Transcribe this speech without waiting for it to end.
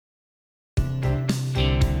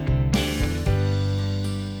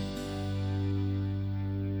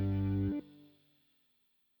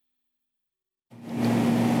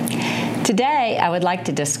Today, I would like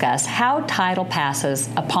to discuss how title passes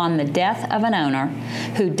upon the death of an owner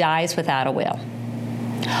who dies without a will.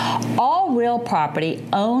 All real property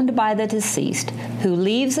owned by the deceased who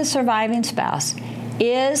leaves a surviving spouse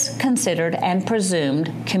is considered and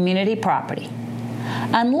presumed community property,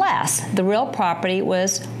 unless the real property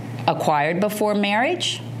was acquired before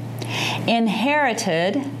marriage,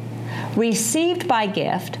 inherited, received by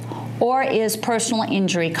gift, or is personal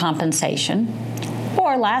injury compensation,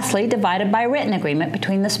 or lastly, divided by written agreement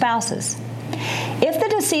between the spouses. If the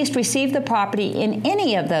deceased received the property in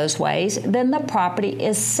any of those ways, then the property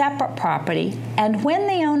is separate property, and when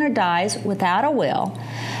the owner dies without a will,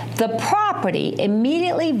 the property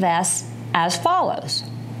immediately vests as follows.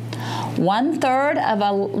 1/3 of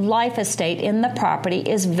a life estate in the property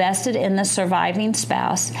is vested in the surviving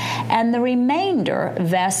spouse, and the remainder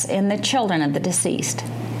vests in the children of the deceased.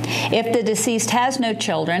 If the deceased has no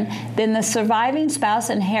children, then the surviving spouse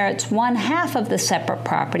inherits 1/2 of the separate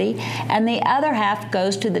property, and the other half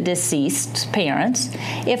goes to the deceased's parents.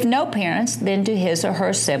 If no parents, then to his or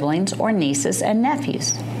her siblings or nieces and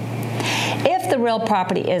nephews. If the real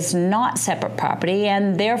property is not separate property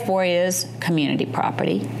and therefore is community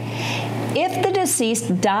property, if the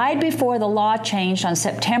deceased died before the law changed on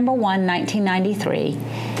September 1, 1993,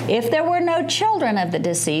 if there were no children of the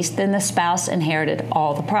deceased, then the spouse inherited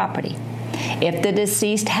all the property. If the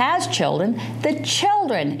deceased has children, the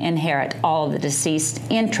children inherit all of the deceased's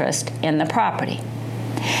interest in the property.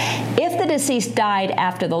 If the deceased died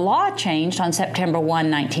after the law changed on September 1,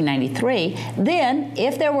 1993, then,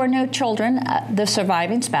 if there were no children, the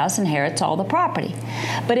surviving spouse inherits all the property.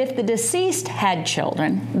 But if the deceased had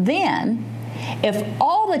children, then, if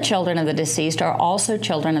all the children of the deceased are also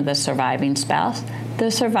children of the surviving spouse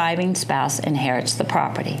inherits the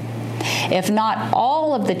property. If not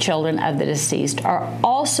all of the children of the deceased are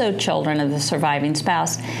also children of the surviving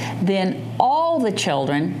spouse, then all the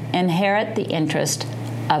children inherit the interest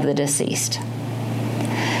of the deceased.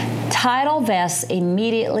 Title vests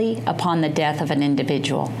immediately upon the death of an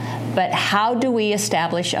individual, but how do we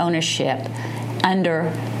establish ownership under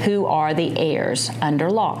who are the heirs under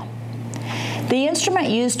law? The instrument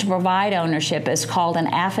used to provide ownership is called an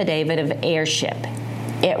affidavit of heirship.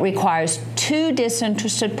 It requires two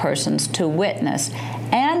disinterested persons to witness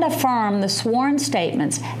and affirm the sworn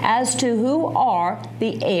statements as to who are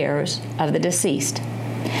the heirs of the deceased.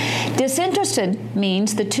 Disinterested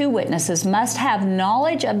means the two witnesses must have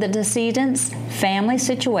knowledge of the decedent's family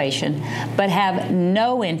situation but have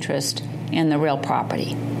no interest in the real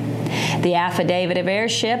property. The affidavit of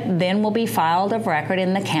heirship then will be filed of record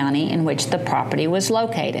in the county in which the property was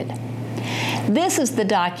located. This is the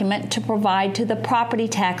document to provide to the property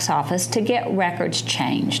tax office to get records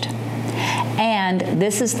changed. And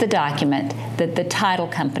this is the document that the title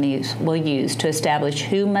companies will use to establish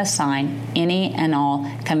who must sign any and all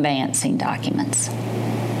conveyancing documents.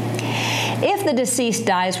 If the deceased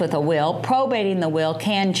dies with a will, probating the will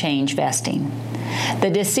can change vesting.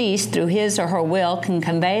 The deceased, through his or her will, can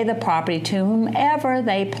convey the property to whomever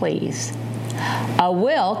they please. A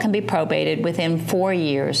will can be probated within 4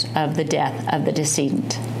 years of the death of the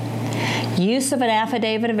decedent. Use of an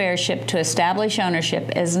affidavit of heirship to establish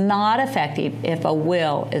ownership is not effective if a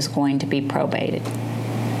will is going to be probated.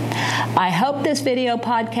 I hope this video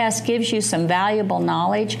podcast gives you some valuable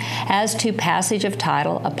knowledge as to passage of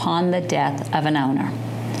title upon the death of an owner.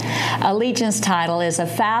 Allegiance Title is a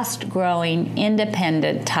fast-growing,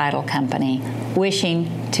 independent title company wishing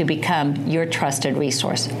to become your trusted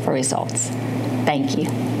resource for results. Thank you.